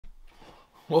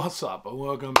What's up, and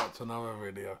welcome back to another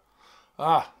video.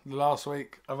 Last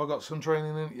week, have I got some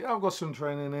training in? Yeah, I've got some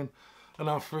training in, and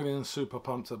I'm feeling super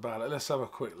pumped about it. Let's have a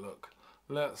quick look.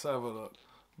 Let's have a look.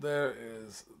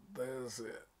 There's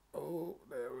it. Oh,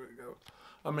 there we go.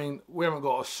 I mean, we haven't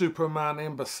got a Superman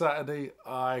in, but Saturday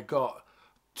I got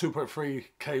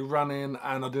 2.3k running,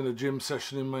 and I did a gym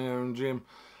session in my own gym.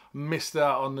 Missed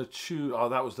out on the Tuesday. Oh,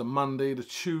 that was the Monday. The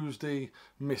Tuesday,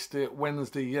 missed it.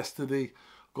 Wednesday, yesterday,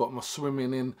 got my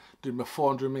swimming in, did my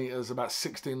 400 meters, about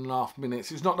 16.5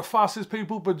 minutes. It's not the fastest,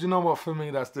 people, but you know what, for me,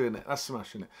 that's doing it. That's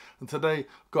smashing it. And today,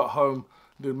 got home,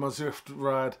 did my Zwift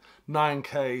ride,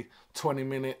 9k, 20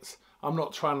 minutes. I'm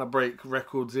not trying to break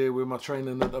records here with my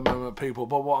training at the moment, people,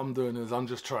 but what I'm doing is I'm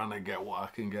just trying to get what I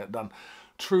can get done.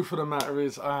 Truth of the matter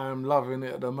is, I am loving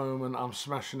it at the moment. I'm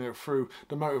smashing it through.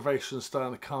 The motivation's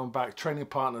starting to come back. Training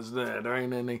partners there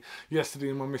ain't any.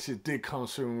 Yesterday my missus did come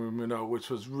swimming with me,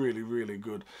 which was really, really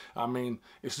good. I mean,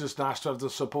 it's just nice to have the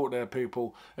support there,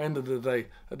 people. End of the day,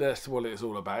 that's what it's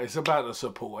all about. It's about the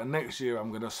support, and next year I'm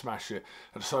going to smash it.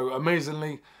 And so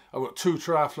amazingly, I've got 2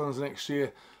 triathlons next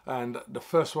year, and the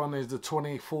first one is the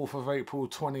 24th of April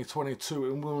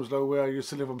 2022 in Wilmslow, where I used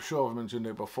to live. I'm sure I've mentioned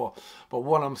it before, but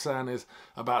what I'm saying is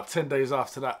about 10 days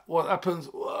after that, what happens?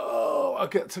 Whoa, I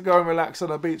get to go and relax on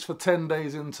the beach for 10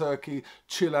 days in Turkey,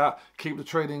 chill out, keep the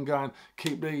training going,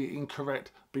 keep the eating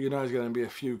correct, but you know there's going to be a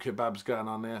few kebabs going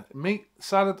on there. Meat,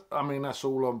 salad, I mean, that's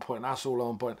all on point. That's all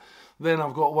on point. Then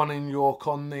I've got one in York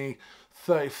on the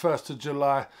 31st of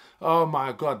July. Oh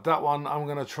my God, that one I'm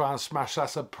going to try and smash.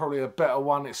 That's probably a better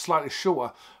one. It's slightly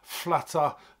shorter,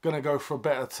 flatter. Going to go for a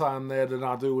better time there than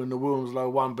I do in the Wilmslow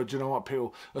one. But you know what,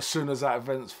 people? As soon as that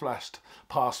event's flashed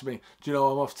past me, do you know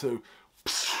what I'm off to?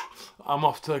 I'm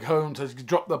off to home to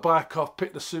drop the bike off,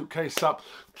 pick the suitcase up,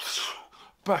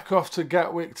 back off to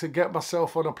Gatwick to get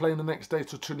myself on a plane the next day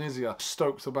to Tunisia.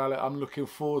 Stoked about it. I'm looking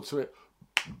forward to it.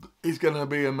 It's going to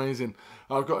be amazing.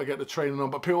 I've got to get the training on.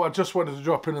 But people, I just wanted to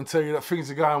drop in and tell you that things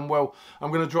are going well.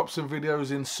 I'm going to drop some videos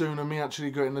in soon of me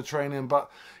actually getting the training. But,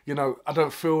 you know, I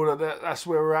don't feel that that's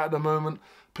where we're at the moment.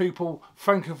 People,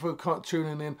 thank you for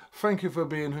tuning in. Thank you for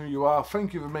being who you are.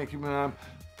 Thank you for making me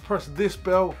press this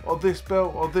bell or this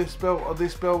bell or this bell or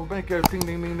this bell. Make it go ding,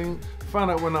 ding, ding, ding.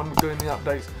 Find out when I'm doing the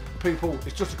updates. People,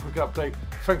 it's just a quick update.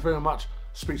 Thank you very much.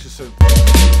 Speak to you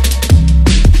soon.